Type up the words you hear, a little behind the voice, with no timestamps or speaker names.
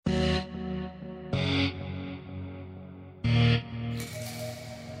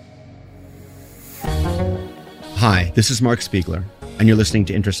Hi, this is Mark Spiegler, and you're listening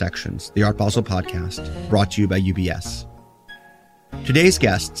to Intersections, the Art Basel podcast, brought to you by UBS. Today's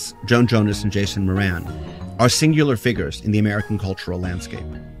guests, Joan Jonas and Jason Moran, are singular figures in the American cultural landscape.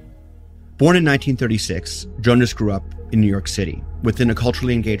 Born in 1936, Jonas grew up in New York City within a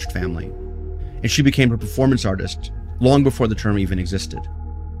culturally engaged family, and she became a performance artist long before the term even existed.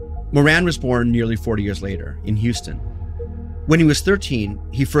 Moran was born nearly 40 years later in Houston. When he was 13,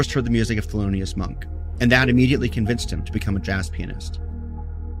 he first heard the music of Thelonious Monk, and that immediately convinced him to become a jazz pianist.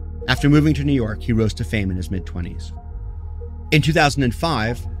 After moving to New York, he rose to fame in his mid-20s. In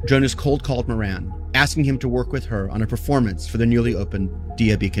 2005, Jonas cold-called Moran, asking him to work with her on a performance for the newly opened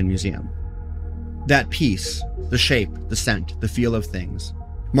Dia Beacon Museum. That piece, the shape, the scent, the feel of things,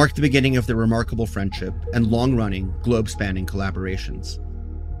 marked the beginning of their remarkable friendship and long-running, globe-spanning collaborations.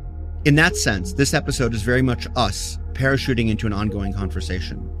 In that sense, this episode is very much us parachuting into an ongoing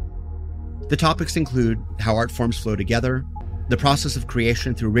conversation. The topics include how art forms flow together, the process of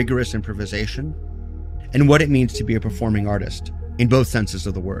creation through rigorous improvisation, and what it means to be a performing artist, in both senses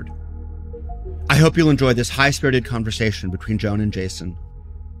of the word. I hope you'll enjoy this high-spirited conversation between Joan and Jason.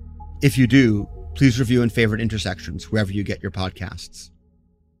 If you do, please review and favorite Intersections wherever you get your podcasts.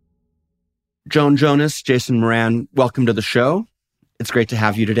 Joan Jonas, Jason Moran, welcome to the show. It's great to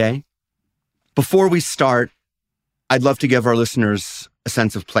have you today. Before we start, I'd love to give our listeners a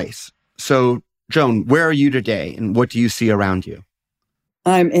sense of place. So, Joan, where are you today and what do you see around you?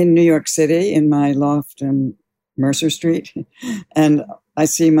 I'm in New York City in my loft on Mercer Street, and I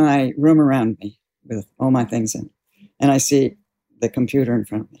see my room around me with all my things in, and I see the computer in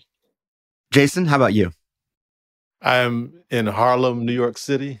front of me. Jason, how about you? I'm in Harlem, New York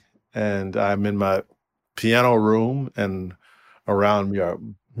City, and I'm in my piano room, and around me are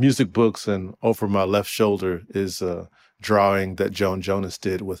music books, and over my left shoulder is a drawing that Joan Jonas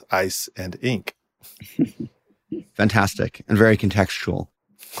did with ice and ink. Fantastic and very contextual.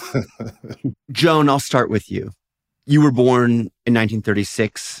 Joan, I'll start with you. You were born in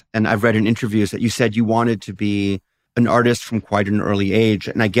 1936, and I've read in interviews that you said you wanted to be an artist from quite an early age.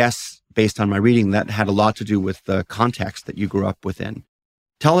 And I guess, based on my reading, that had a lot to do with the context that you grew up within.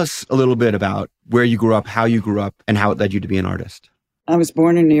 Tell us a little bit about where you grew up, how you grew up, and how it led you to be an artist. I was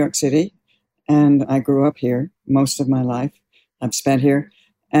born in New York City, and I grew up here most of my life. I've spent here.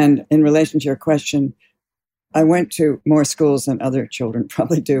 And in relation to your question, I went to more schools than other children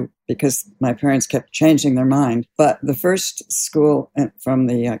probably do because my parents kept changing their mind. But the first school from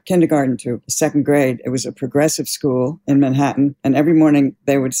the kindergarten to second grade, it was a progressive school in Manhattan. And every morning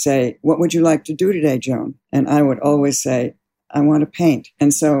they would say, "What would you like to do today, Joan?" And I would always say, "I want to paint."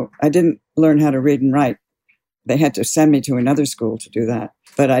 And so I didn't learn how to read and write. They had to send me to another school to do that.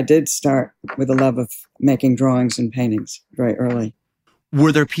 But I did start with a love of making drawings and paintings very early.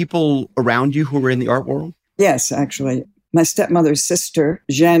 Were there people around you who were in the art world? Yes, actually. My stepmother's sister,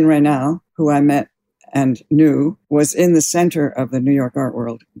 Jeanne Reynal, who I met and knew, was in the center of the New York art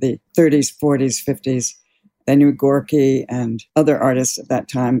world, the 30s, 40s, 50s. They knew Gorky and other artists at that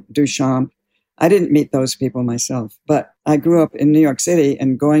time, Duchamp. I didn't meet those people myself, but I grew up in New York City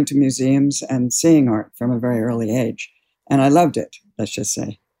and going to museums and seeing art from a very early age. And I loved it, let's just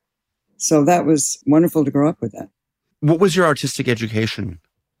say. So that was wonderful to grow up with that. What was your artistic education?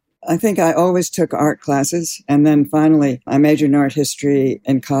 I think I always took art classes. And then finally, I majored in art history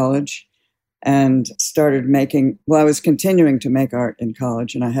in college and started I was continuing to make art in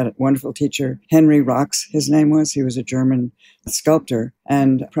college. And I had a wonderful teacher, Henry Rox, his name was. He was a German sculptor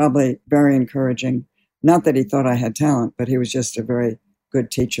and probably very encouraging. Not that he thought I had talent, but he was just a very good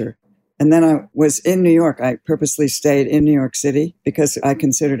teacher. And then I was in New York. I purposely stayed in New York City because I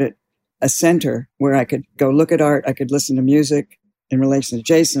considered it a center where I could go look at art. I could listen to music. In relation to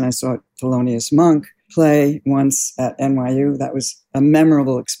Jason, I saw Thelonious Monk play once at NYU. That was a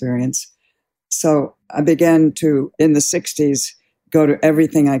memorable experience. So I began to, in the 60s, go to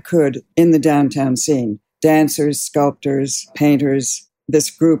everything I could in the downtown scene. Dancers, sculptors, painters, this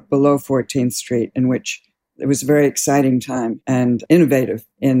group below 14th Street, in which it was a very exciting time and innovative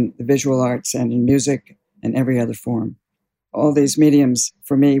in the visual arts and in music and every other form. All these mediums,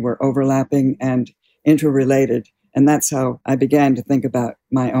 for me, were overlapping and interrelated. And that's how I began to think about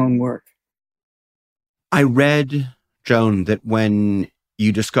my own work. I read, Joan, that when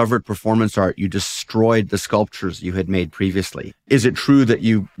you discovered performance art, you destroyed the sculptures you had made previously. Is it true that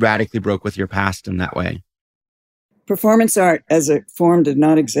you radically broke with your past in that way? Performance art as a form did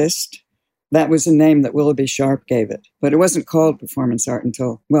not exist. That was a name that Willoughby Sharp gave it. But it wasn't called performance art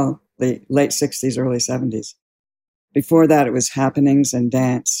until, the late 60s, early 70s. Before that, it was happenings and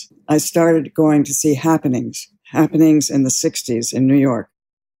dance. I started going to see happenings in the 60s in New York,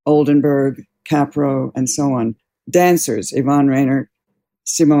 Oldenburg, Capro, and so on. dancers, Yvonne Rainer,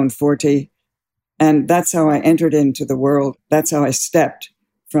 Simone Forti. And that's how I entered into the world. That's how I stepped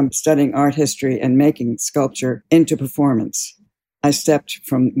from studying art history and making sculpture into performance. I stepped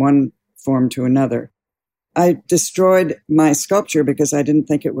from one form to another. I destroyed my sculpture because I didn't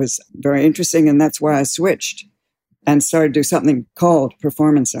think it was very interesting, and that's why I switched and started to do something called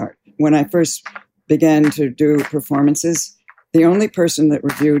performance art. When I first began to do performances, the only person that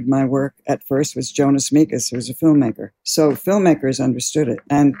reviewed my work at first was Jonas Mekas, who was a filmmaker. So filmmakers understood it,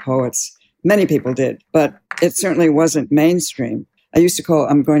 and poets. Many people did, but it certainly wasn't mainstream. I used to call it,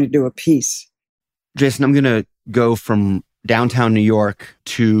 I'm going to do a piece. Jason, I'm going to go from downtown New York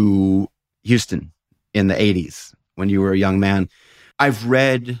to Houston in the 80s when you were a young man. I've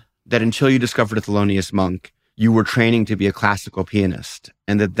read that until you discovered Thelonious Monk, you were training to be a classical pianist,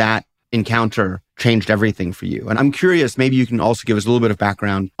 and that encounter changed everything for you. And I'm curious, maybe you can also give us a little bit of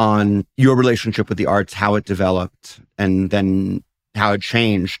background on your relationship with the arts, how it developed, and then how it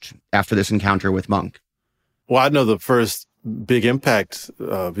changed after this encounter with Monk. Well, I know the first big impact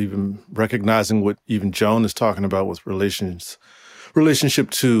of even recognizing what even Joan is talking about with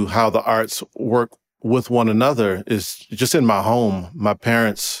relationship to how the arts work with one another is just in my home. My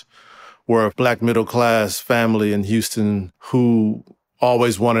parents were a Black middle-class family in Houston who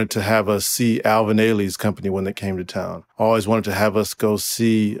always wanted to have us see Alvin Ailey's company when they came to town. Always wanted to have us go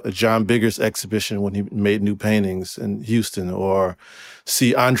see a John Biggers exhibition when he made new paintings in Houston, or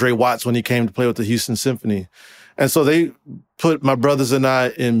see Andre Watts when he came to play with the Houston Symphony. And so they put my brothers and I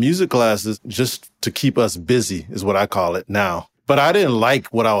in music classes just to keep us busy, is what I call it now. But I didn't like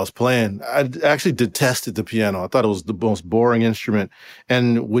what I was playing. I actually detested the piano. I thought it was the most boring instrument.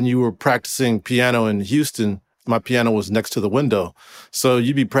 And when you were practicing piano in Houston, my piano was next to the window. So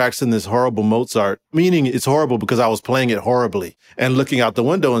you'd be practicing this horrible Mozart, meaning it's horrible because I was playing it horribly, and looking out the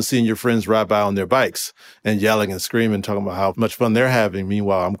window and seeing your friends ride by on their bikes and yelling and screaming, talking about how much fun they're having.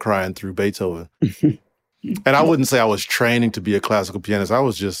 Meanwhile, I'm crying through Beethoven. And I wouldn't say I was training to be a classical pianist. I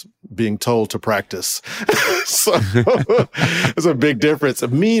was just being told to practice. So it's a big difference.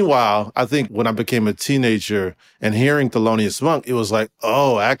 Meanwhile, I think when I became a teenager and hearing Thelonious Monk, it was like,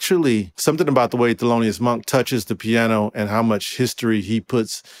 oh, actually, something about the way Thelonious Monk touches the piano and how much history he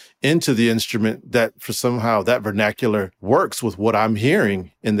puts into the instrument, that for somehow that vernacular works with what I'm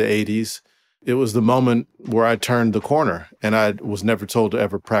hearing in the 80s. It was the moment where I turned the corner, and I was never told to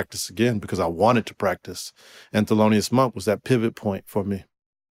ever practice again because I wanted to practice. And Thelonious Monk was that pivot point for me.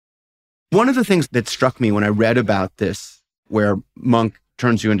 One of the things that struck me when I read about this, where Monk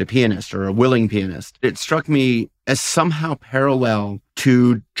turns you into pianist or a willing pianist, it struck me as somehow parallel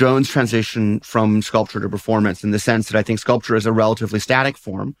to Joan's transition from sculpture to performance, in the sense that I think sculpture is a relatively static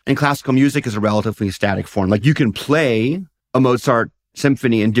form and classical music is a relatively static form. Like, you can play a Mozart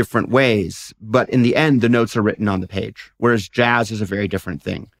symphony in different ways, but in the end, the notes are written on the page, whereas jazz is a very different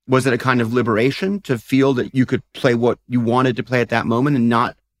thing. Was it a kind of liberation to feel that you could play what you wanted to play at that moment and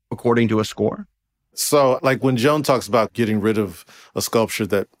not according to a score? So, like when Joan talks about getting rid of a sculpture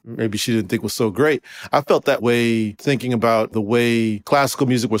that maybe she didn't think was so great, I felt that way thinking about the way classical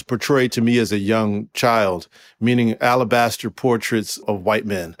music was portrayed to me as a young child, meaning alabaster portraits of white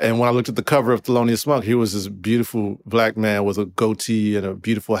men. And when I looked at the cover of Thelonious Monk, he was this beautiful Black man with a goatee and a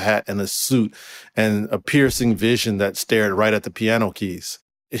beautiful hat and a suit and a piercing vision that stared right at the piano keys.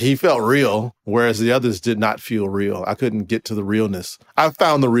 He felt real, whereas the others did not feel real. I couldn't get to the realness. I've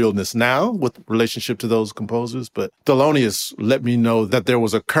found the realness now with relationship to those composers, but Thelonious let me know that there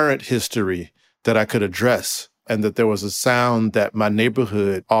was a current history that I could address, and that there was a sound that my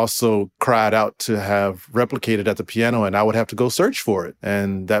neighborhood also cried out to have replicated at the piano, and I would have to go search for it,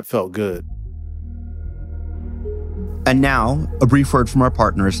 and that felt good. And now, a brief word from our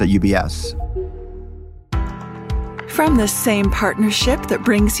partners at UBS. From the same partnership that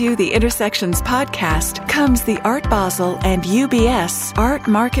brings you the Intersections podcast comes the Art Basel and UBS Art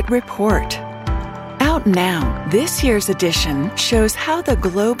Market Report. Out now, this year's edition shows how the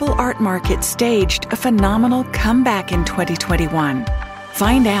global art market staged a phenomenal comeback in 2021.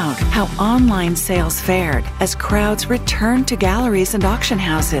 Find out how online sales fared as crowds returned to galleries and auction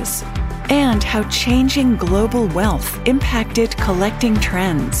houses, and how changing global wealth impacted collecting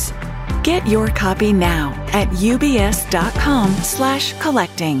trends. Get your copy now at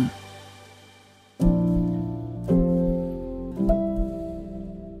ubs.com/collecting.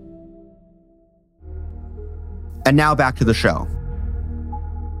 And now back to the show.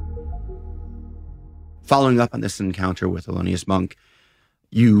 Following up on this encounter with Thelonious Monk,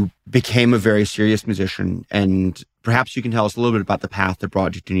 you became a very serious musician, and perhaps you can tell us a little bit about the path that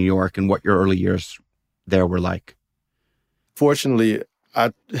brought you to New York and what your early years there were like. Fortunately,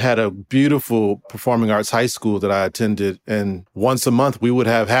 I had a beautiful performing arts high school that I attended, and once a month we would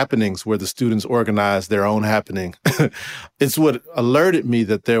have happenings where the students organized their own happening. It's what alerted me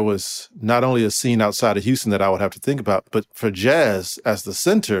that there was not only a scene outside of Houston that I would have to think about, but for jazz as the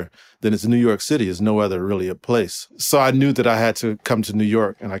center, then it's New York City is no other really a place. So I knew that I had to come to New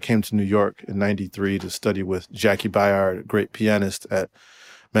York, and I came to New York in 93 to study with Jackie Bayard, a great pianist at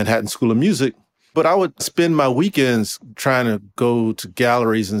Manhattan School of Music. But I would spend my weekends trying to go to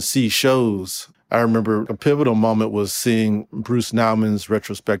galleries and see shows. I remember a pivotal moment was seeing Bruce Naumann's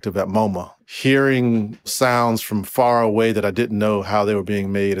retrospective at MoMA, hearing sounds from far away that I didn't know how they were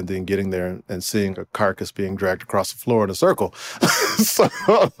being made, and then getting there and seeing a carcass being dragged across the floor in a circle. So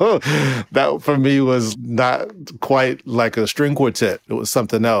that for me was not quite like a string quartet. It was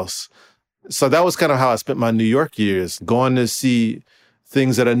something else. So that was kind of how I spent my New York years, going to see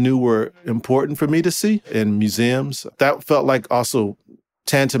things that I knew were important for me to see in museums. That felt like also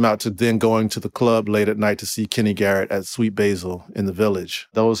tantamount to then going to the club late at night to see Kenny Garrett at Sweet Basil in the Village.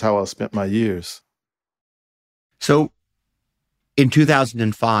 That was how I spent my years. So in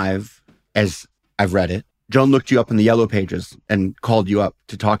 2005, as I've read it, Joan looked you up in the Yellow Pages and called you up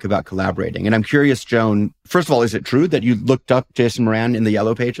to talk about collaborating. And I'm curious, Joan, first of all, is it true that you looked up Jason Moran in the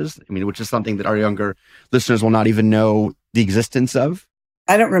Yellow Pages? I mean, which is something that our younger listeners will not even know the existence of.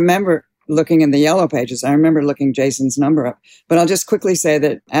 I don't remember looking in the Yellow Pages. I remember looking Jason's number up. But I'll just quickly say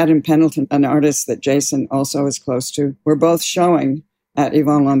that Adam Pendleton, an artist that Jason also is close to, were both showing at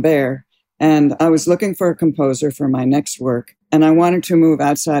Yvon Lambert. And I was looking for a composer for my next work, and I wanted to move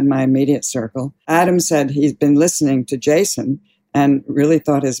outside my immediate circle. Adam said he'd been listening to Jason and really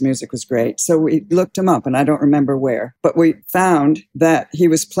thought his music was great. So we looked him up, and I don't remember where. But we found that he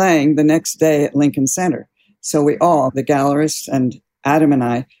was playing the next day at Lincoln Center. So we all, the gallerists and Adam and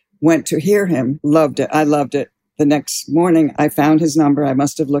I, went to hear him, loved it. I loved it. The next morning, I found his number. I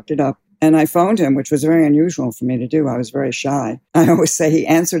must have looked it up. And I phoned him, which was very unusual for me to do. I was very shy. I always say he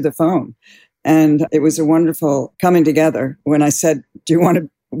answered the phone. And it was a wonderful coming together when I said, do you want to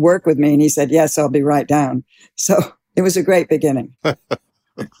work with me? And he said, yes, I'll be right down. So it was a great beginning.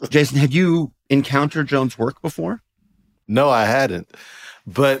 Jason, had you encountered Joan's work before? No, I hadn't.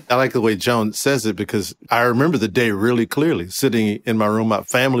 But I like the way Joan says it, because I remember the day really clearly, sitting in my room. My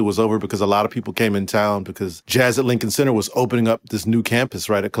family was over because a lot of people came in town because Jazz at Lincoln Center was opening up this new campus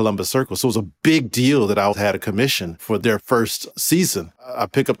right at Columbus Circle. So it was a big deal that I had a commission for their first season. I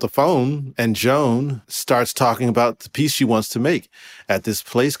pick up the phone and Joan starts talking about the piece she wants to make at this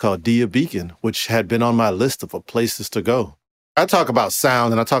place called Dia Beacon, which had been on my list of places to go. I talk about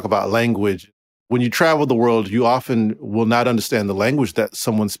sound and I talk about language. When you travel the world, you often will not understand the language that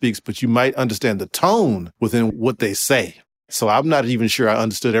someone speaks, but you might understand the tone within what they say. So I'm not even sure I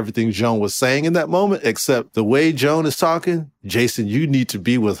understood everything Joan was saying in that moment, except the way Joan is talking, Jason, you need to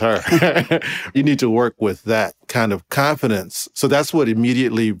be with her. You need to work with that kind of confidence. So that's what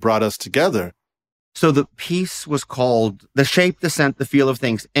immediately brought us together. So the piece was called The Shape, the Scent, the Feel of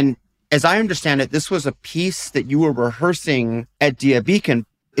Things. And as I understand it, this was a piece that you were rehearsing at Dia Beacon.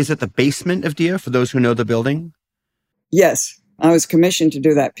 Is it the basement of Dia, for those who know the building? Yes. I was commissioned to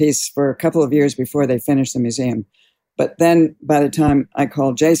do that piece for a couple of years before they finished the museum. But then by the time I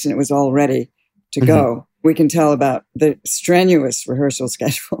called Jason, it was all ready to go. We can tell about the strenuous rehearsal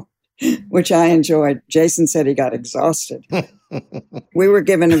schedule, which I enjoyed. Jason said he got exhausted. We were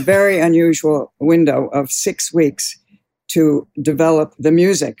given a very unusual window of 6 weeks to develop the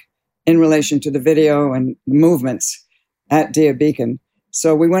music in relation to the video and movements at Dia Beacon.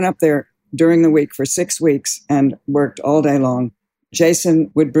 So we went up there during the week for 6 weeks and worked all day long.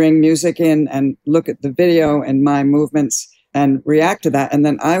 Jason would bring music in and look at the video and my movements and react to that. And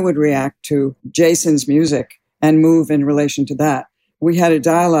then I would react to Jason's music and move in relation to that. We had a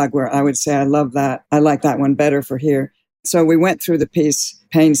dialogue where I would say, I love that. I like that one better for here. So we went through the piece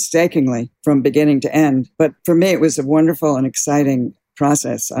painstakingly from beginning to end. But for me, it was a wonderful and exciting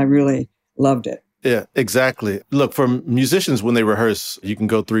process. I really loved it. Yeah, exactly. Look, for musicians, when they rehearse, you can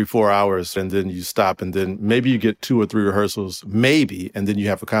go 3-4 hours and then you stop and then maybe you get 2 or 3 rehearsals, maybe, and then you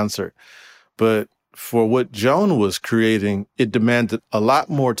have a concert. But for what Joan was creating, it demanded a lot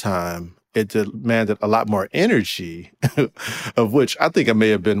more time. It demanded a lot more energy, of which I think I may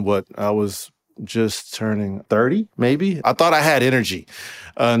have been I was just turning 30, maybe. I thought I had energy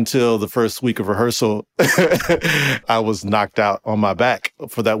until the first week of rehearsal. I was knocked out on my back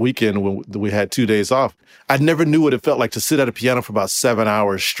for that weekend when we had 2 days off. I never knew what it felt like to sit at a piano for about 7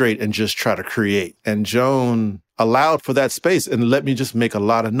 hours straight and just try to create. And Joan allowed for that space and let me just make a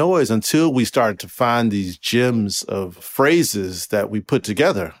lot of noise until we started to find these gems of phrases that we put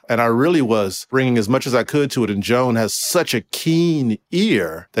together. And I really was bringing as much as I could to it. And Joan has such a keen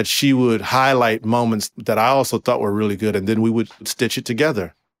ear that she would highlight moments that I also thought were really good. And then we would stitch it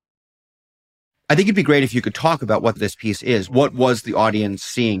together. I think it'd be great if you could talk about what this piece is. What was the audience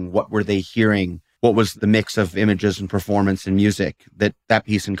seeing? What were they hearing? What was the mix of images and performance and music that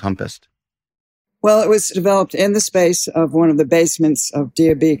piece encompassed? Well, it was developed in the space of one of the basements of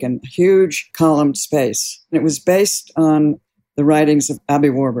Die Beacon, huge columned space. And it was based on the writings of Aby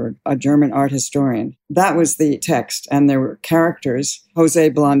Warburg, a German art historian. That was the text, and there were characters.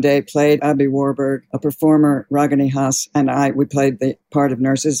 José Blondet played Aby Warburg, a performer, Ragini Haas, and we played the part of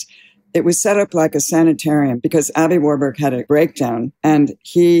nurses. It was set up like a sanitarium because Aby Warburg had a breakdown, and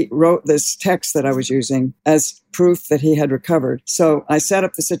he wrote this text that I was using as proof that he had recovered. So I set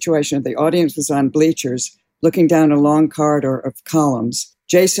up the situation. The audience was on bleachers looking down a long corridor of columns.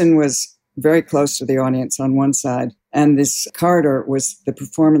 Jason was very close to the audience on one side, and this corridor was the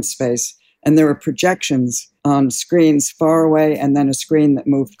performance space. And there were projections on screens far away and then a screen that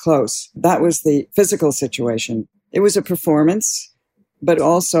moved close. That was the physical situation. It was a performance, but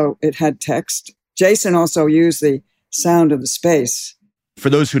also it had text. Jason also used the sound of the space. For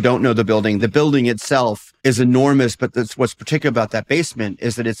those who don't know the building itself is enormous, but what's particular about that basement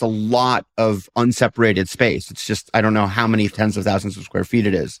is that it's a lot of unseparated space. It's just, I don't know how many tens of thousands of square feet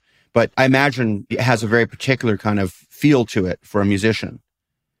it is, but I imagine it has a very particular kind of feel to it for a musician.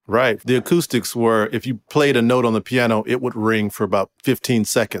 Right. The acoustics were, if you played a note on the piano, it would ring for about 15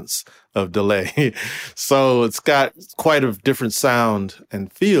 seconds of delay. So it's got quite a different sound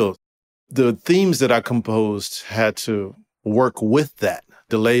and feel. The themes that I composed had to work with that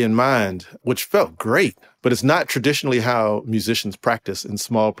delay in mind, which felt great. But it's not traditionally how musicians practice in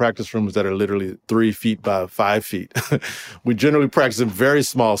small practice rooms that are literally 3 feet by 5 feet. We generally practice in very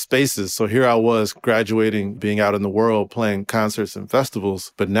small spaces. So here I was graduating, being out in the world, playing concerts and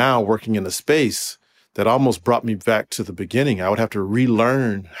festivals, but now working in a space that almost brought me back to the beginning. I would have to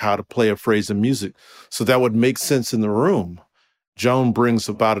relearn how to play a phrase in music so that would make sense in the room. Joan brings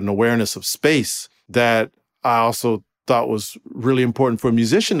about an awareness of space that I also thought was really important for a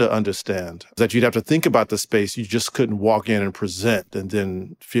musician to understand, that you'd have to think about the space. You just couldn't walk in and present and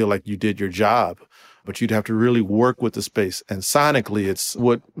then feel like you did your job, but you'd have to really work with the space. And sonically, it's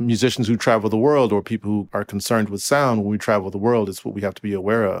what musicians who travel the world or people who are concerned with sound when we travel the world, it's what we have to be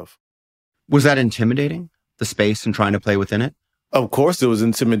aware of. Was that intimidating, the space and trying to play within it? Of course, it was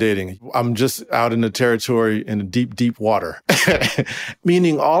intimidating. I'm just out in the territory in deep, deep water,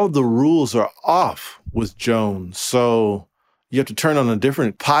 meaning all of the rules are off with Joan. So you have to turn on a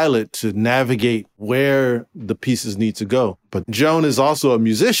different pilot to navigate where the pieces need to go. But Joan is also a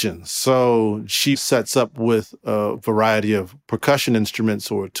musician, so she sets up with a variety of percussion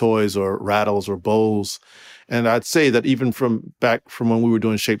instruments or toys or rattles or bowls. And I'd say that even from when we were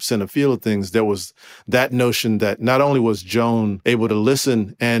doing Shape, Center, Feel of things, there was that notion that not only was Joan able to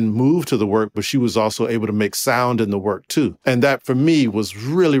listen and move to the work, but she was also able to make sound in the work too. And that for me was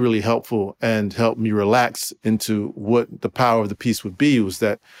really, really helpful and helped me relax into what the power of the piece would be, was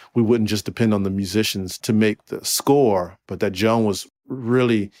that we wouldn't just depend on the musicians to make the score, but that Joan was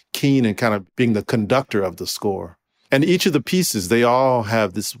really keen and kind of being the conductor of the score. And each of the pieces, they all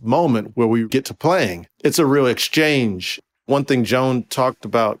have this moment where we get to playing. It's a real exchange. One thing Joan talked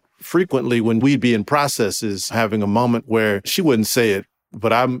about frequently when we'd be in process is having a moment where she wouldn't say it,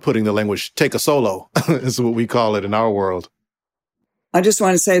 but I'm putting the language, take a solo, is what we call it in our world. I just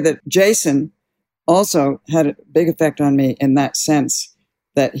want to say that Jason also had a big effect on me in that sense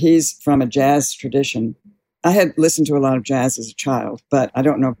that he's from a jazz tradition. I had listened to a lot of jazz as a child, but I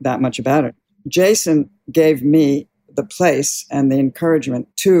don't know that much about it. Jason gave me the place and the encouragement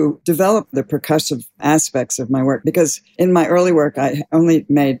to develop the percussive aspects of my work. Because in my early work, I only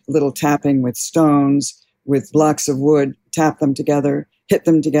made little tapping with stones, with blocks of wood, tap them together, hit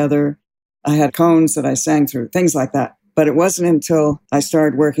them together. I had cones that I sang through, things like that. But it wasn't until I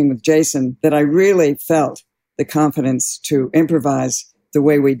started working with Jason that I really felt the confidence to improvise the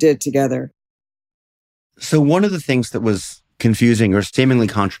way we did together. So one of the things that was confusing or seemingly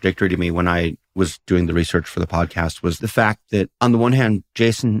contradictory to me when I was doing the research for the podcast was the fact that, on the one hand,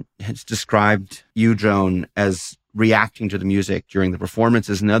 Jason has described you, Joan, as reacting to the music during the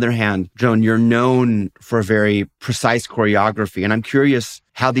performances. On the other hand, Joan, you're known for a very precise choreography. And I'm curious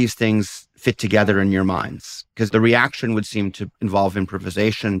how these things fit together in your minds, because the reaction would seem to involve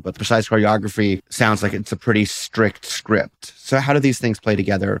improvisation, but precise choreography sounds like it's a pretty strict script. So how do these things play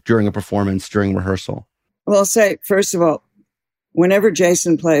together during a performance, during rehearsal? Well, I'll say, first of all, whenever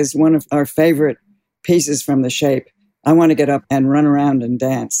Jason plays one of our favorite pieces from the shape, I want to get up and run around and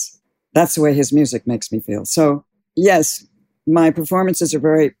dance. That's the way his music makes me feel. So, yes, my performances are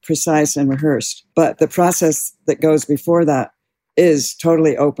very precise and rehearsed, but the process that goes before that is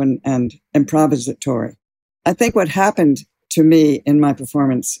totally open and improvisatory. I think what happened to me in my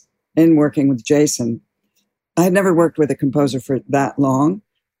performance in working with Jason, I had never worked with a composer for that long,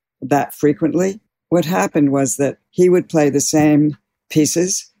 that frequently. What happened was that he would play the same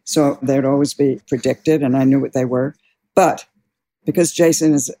pieces, so they'd always be predicted, and I knew what they were. But because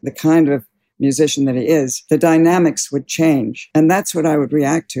Jason is the kind of musician that he is, the dynamics would change. And that's what I would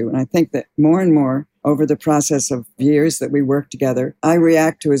react to. And I think that more and more over the process of years that we work together, I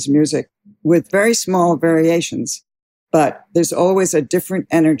react to his music with very small variations. But there's always a different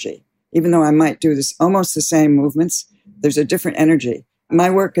energy. Even though I might do this almost the same movements, there's a different energy. My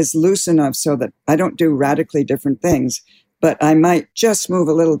work is loose enough so that I don't do radically different things, but I might just move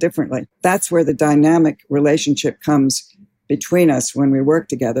a little differently. That's where the dynamic relationship comes between us when we work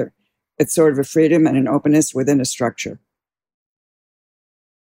together. It's sort of a freedom and an openness within a structure.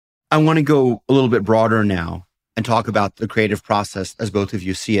 I want to go a little bit broader now and talk about the creative process as both of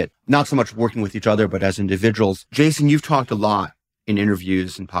you see it. Not so much working with each other, but as individuals. Jason, you've talked a lot in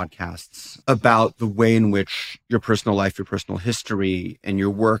interviews and podcasts about the way in which your personal life, your personal history, and your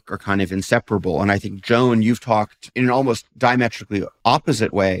work are kind of inseparable. And I think, Joan, you've talked in an almost diametrically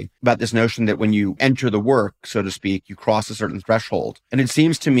opposite way about this notion that when you enter the work, so to speak, you cross a certain threshold. And it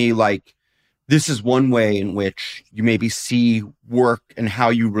seems to me like this is one way in which you maybe see work and how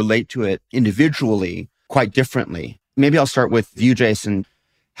you relate to it individually quite differently. Maybe I'll start with you, Jason.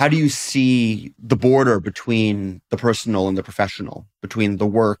 How do you see the border between the personal and the professional, between the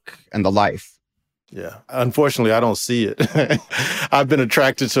work and the life? Yeah, unfortunately, I don't see it. I've been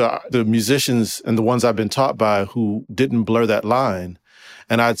attracted to the musicians and the ones I've been taught by who didn't blur that line.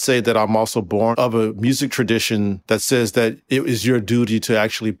 And I'd say that I'm also born of a music tradition that says that it is your duty to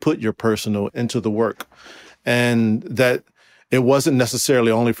actually put your personal into the work. And that it wasn't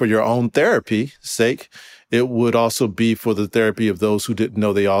necessarily only for your own therapy's sake. It would also be for the therapy of those who didn't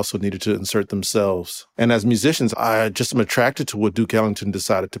know they also needed to insert themselves. And as musicians, I just am attracted to what Duke Ellington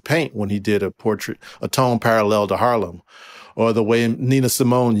decided to paint when he did a portrait, a tone parallel to Harlem, or the way Nina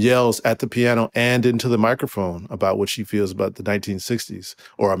Simone yells at the piano and into the microphone about what she feels about the 1960s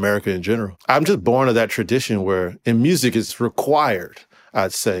or America in general. I'm just born of that tradition where in music it's required,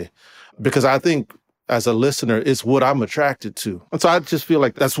 I'd say, because I think as a listener, it's what I'm attracted to. And so I just feel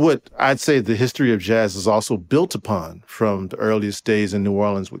like that's what I'd say the history of jazz is also built upon from the earliest days in New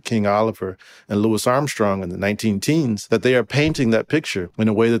Orleans with King Oliver and Louis Armstrong in the 19-teens, that they are painting that picture in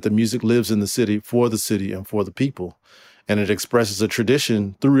a way that the music lives in the city, and for the people. And it expresses a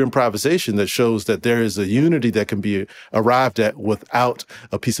tradition through improvisation that shows that there is a unity that can be arrived at without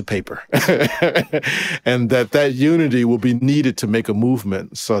a piece of paper. And that unity will be needed to make a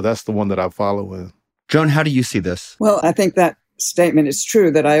movement. So that's the one that I follow in. Joan, how do you see this? Well, I think that statement is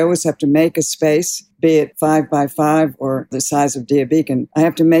true, that I always have to make a space, be it 5 by 5 or the size of Dia Beacon. I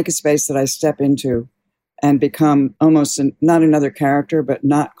have to make a space that I step into and become almost not another character, but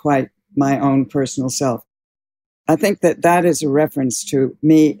not quite my own personal self. I think that is a reference to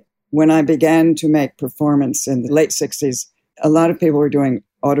me. When I began to make performance in the late 60s, a lot of people were doing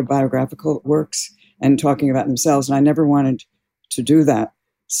autobiographical works and talking about themselves, and I never wanted to do that.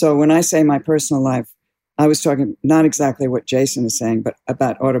 So when I say my personal life, I was talking not exactly what Jason is saying, but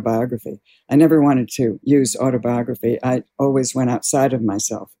about autobiography. I never wanted to use autobiography. I always went outside of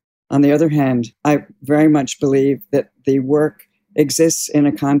myself. On the other hand, I very much believe that the work exists in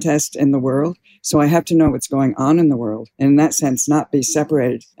a context in the world. So I have to know what's going on in the world, and in that sense, not be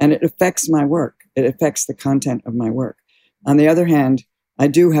separated. And it affects my work. It affects the content of my work. On the other hand, I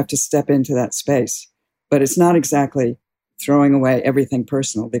do have to step into that space, but it's not exactly throwing away everything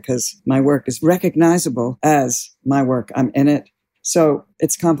personal, because my work is recognizable as my work. I'm in it. So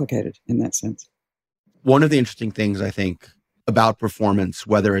it's complicated in that sense. One of the interesting things, I think, about performance,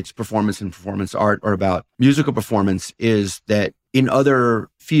 whether it's performance in performance art or about musical performance, is that in other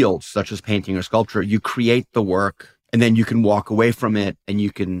fields, such as painting or sculpture, you create the work and then you can walk away from it and you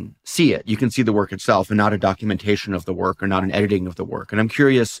can see it. You can see the work itself and not a documentation of the work or not an editing of the work. And I'm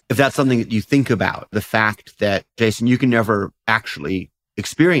curious if that's something that you think about, the fact that, Jason, you can never actually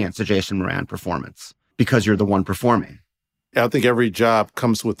experience a Jason Moran performance because you're the one performing. I think every job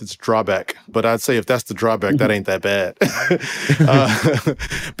comes with its drawback, but I'd say if that's the drawback, that ain't that bad.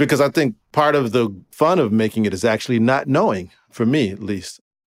 Because I think part of the fun of making it is actually not knowing, for me at least.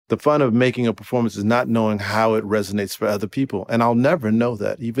 The fun of making a performance is not knowing how it resonates for other people. And I'll never know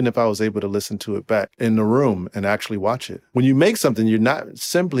that, even if I was able to listen to it back in the room and actually watch it. When you make something, you're not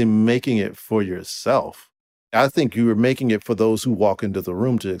simply making it for yourself. I think you are making it for those who walk into the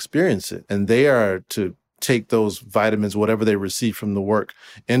room to experience it. And they are to take those vitamins, whatever they receive from the work,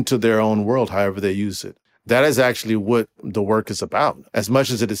 into their own world, however they use it. That is actually what the work is about. As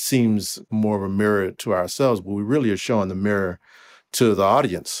much as it seems more of a mirror to ourselves, but we really are showing the mirror to the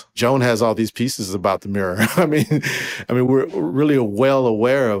audience. Joan has all these pieces about the mirror. I mean, we're really well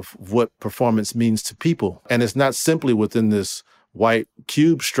aware of what performance means to people. And it's not simply within this white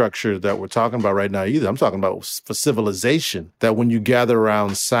cube structure that we're talking about right now either. I'm talking about for civilization, that when you gather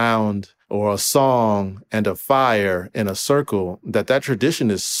around sound or a song and a fire in a circle, that tradition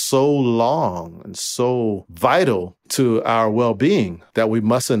is so long and so vital to our well-being that we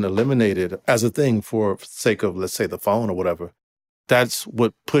mustn't eliminate it as a thing for sake of, let's say, the phone or whatever. That's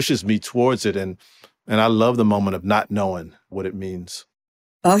what pushes me towards it. And I love the moment of not knowing what it means.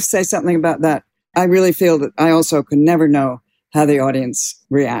 I'll say something about that. I really feel that I also could never know how the audience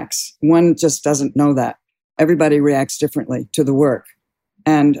reacts. One just doesn't know that. Everybody reacts differently to the work.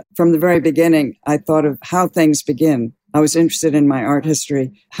 And from the very beginning, I thought of how things begin. I was interested in my art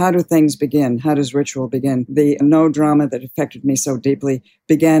history. How do things begin? How does ritual begin? The no drama that affected me so deeply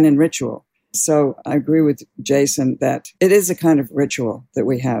began in ritual. So I agree with Jason that it is a kind of ritual that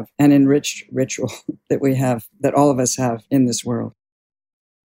we have, an enriched ritual that we have, that all of us have in this world.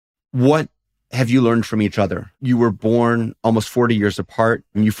 What have you learned from each other? You were born almost 40 years apart,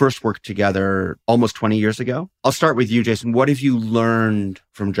 and you first worked together almost 20 years ago. I'll start with you, Jason. What have you learned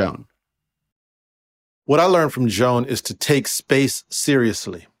from Joan? What I learned from Joan is to take space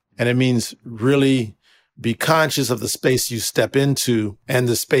seriously. And it means really be conscious of the space you step into and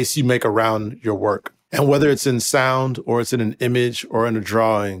the space you make around your work. And whether it's in sound or it's in an image or in a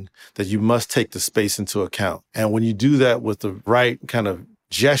drawing, that you must take the space into account. And when you do that with the right kind of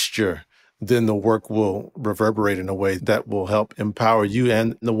gesture, then the work will reverberate in a way that will help empower you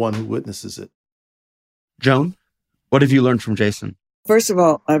and the one who witnesses it. Joan, what have you learned from Jason? First of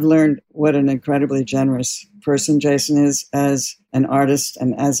all, I've learned what an incredibly generous person Jason is as an artist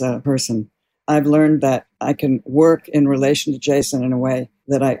and as a person. I've learned that I can work in relation to Jason in a way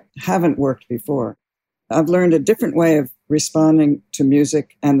that I haven't worked before. I've learned a different way of responding to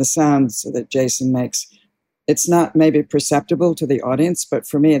music and the sounds that Jason makes. It's not maybe perceptible to the audience, but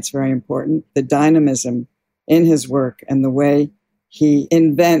for me, it's very important. The dynamism in his work and the way he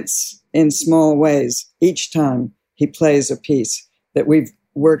invents in small ways each time he plays a piece that we've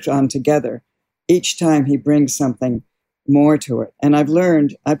worked on together. Each time he brings something more to it. And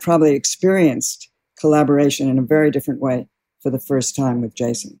I probably experienced collaboration in a very different way for the first time with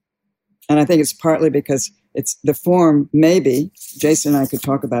Jason. And I think it's partly because it's the form, maybe, Jason and I could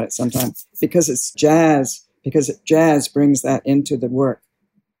talk about it sometime, because it's jazz. Because jazz brings that into the work.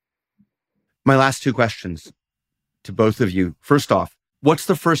 My last two questions to both of you. First off, what's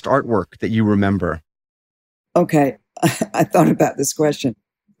the first artwork that you remember? Okay, I thought about this question.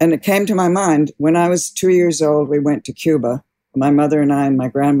 And it came to my mind when I was 2 years old. We went to Cuba, my mother and I and my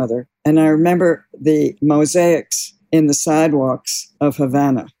grandmother. And I remember the mosaics in the sidewalks of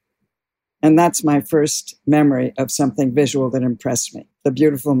Havana. And that's my first memory of something visual that impressed me. The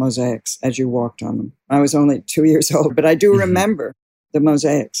beautiful mosaics as you walked on them. I was only 2 years old, but I do remember the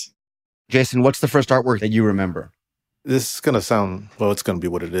mosaics. Jason, what's the first artwork that you remember? This is going to sound, well, it's going to be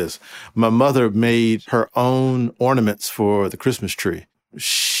what it is. My mother made her own ornaments for the Christmas tree.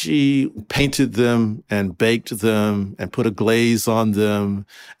 She painted them and baked them and put a glaze on them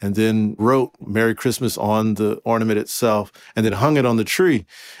and then wrote Merry Christmas on the ornament itself and then hung it on the tree.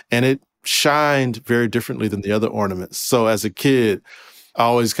 And it shined very differently than the other ornaments. So as a kid, I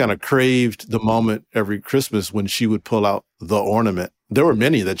always kind of craved the moment every Christmas when she would pull out the ornament. There were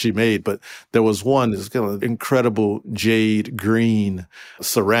many that she made, but there was one, this kind of incredible jade green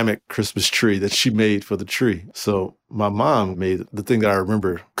ceramic Christmas tree that she made for the tree. So my mom made the thing that I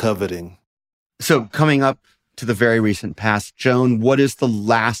remember coveting. So coming up to the very recent past, Joan, what is the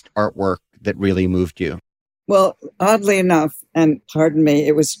last artwork that really moved you? Well, oddly enough, and pardon me,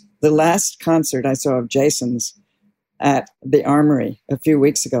 it was the last concert I saw of Jason's at the Armory a few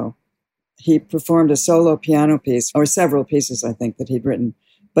weeks ago. He performed a solo piano piece, or several pieces, I think, that he'd written.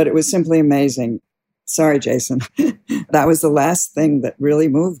 But it was simply amazing. Sorry, Jason. That was the last thing that really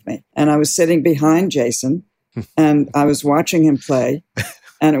moved me. And I was sitting behind Jason, and I was watching him play.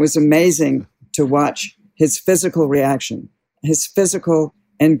 And it was amazing to watch his physical reaction, his physical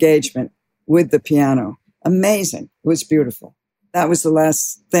engagement with the piano. Amazing. It was beautiful. That was the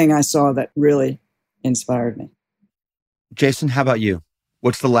last thing I saw that really inspired me. Jason, how about you?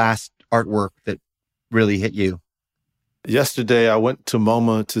 What's the last artwork that really hit you? Yesterday, I went to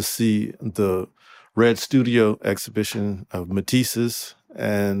MoMA to see the Red Studio exhibition of Matisse's.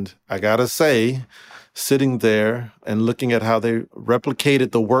 And I gotta say, sitting there and looking at how they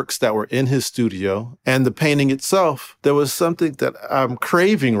replicated the works that were in his studio and the painting itself, there was something that I'm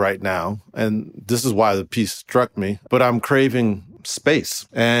craving right now. And this is why the piece struck me, but I'm craving space.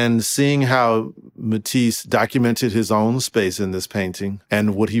 And seeing how Matisse documented his own space in this painting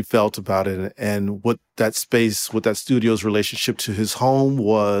and what he felt about it and what that space, what that studio's relationship to his home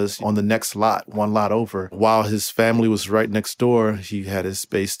was on the next lot, one lot over. While his family was right next door, he had his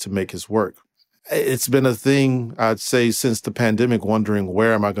space to make his work. It's been a thing, I'd say, since the pandemic, wondering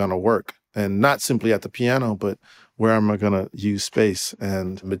where am I going to work? And not simply at the piano, but where am I going to use space?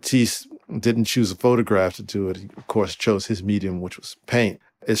 And Matisse didn't choose a photograph to do it. He, of course, chose his medium, which was paint.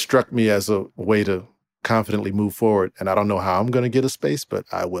 It struck me as a way to confidently move forward. And I don't know how I'm going to get a space, but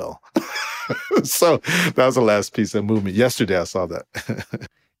I will. So that was the last piece that moved me. Yesterday, I saw that.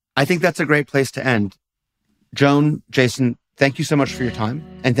 I think that's a great place to end. Joan, Jason, thank you so much for your time.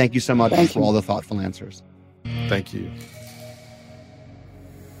 And thank you so much for all the thoughtful answers. Thank you.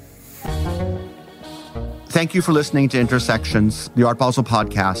 Thank you for listening to Intersections, the Art Basel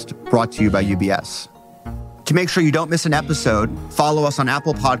podcast brought to you by UBS. To make sure you don't miss an episode, follow us on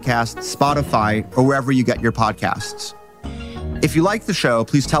Apple Podcasts, Spotify, or wherever you get your podcasts. If you like the show,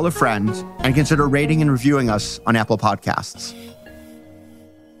 please tell a friend and consider rating and reviewing us on Apple Podcasts.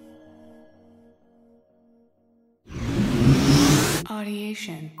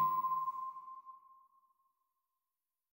 Audiation.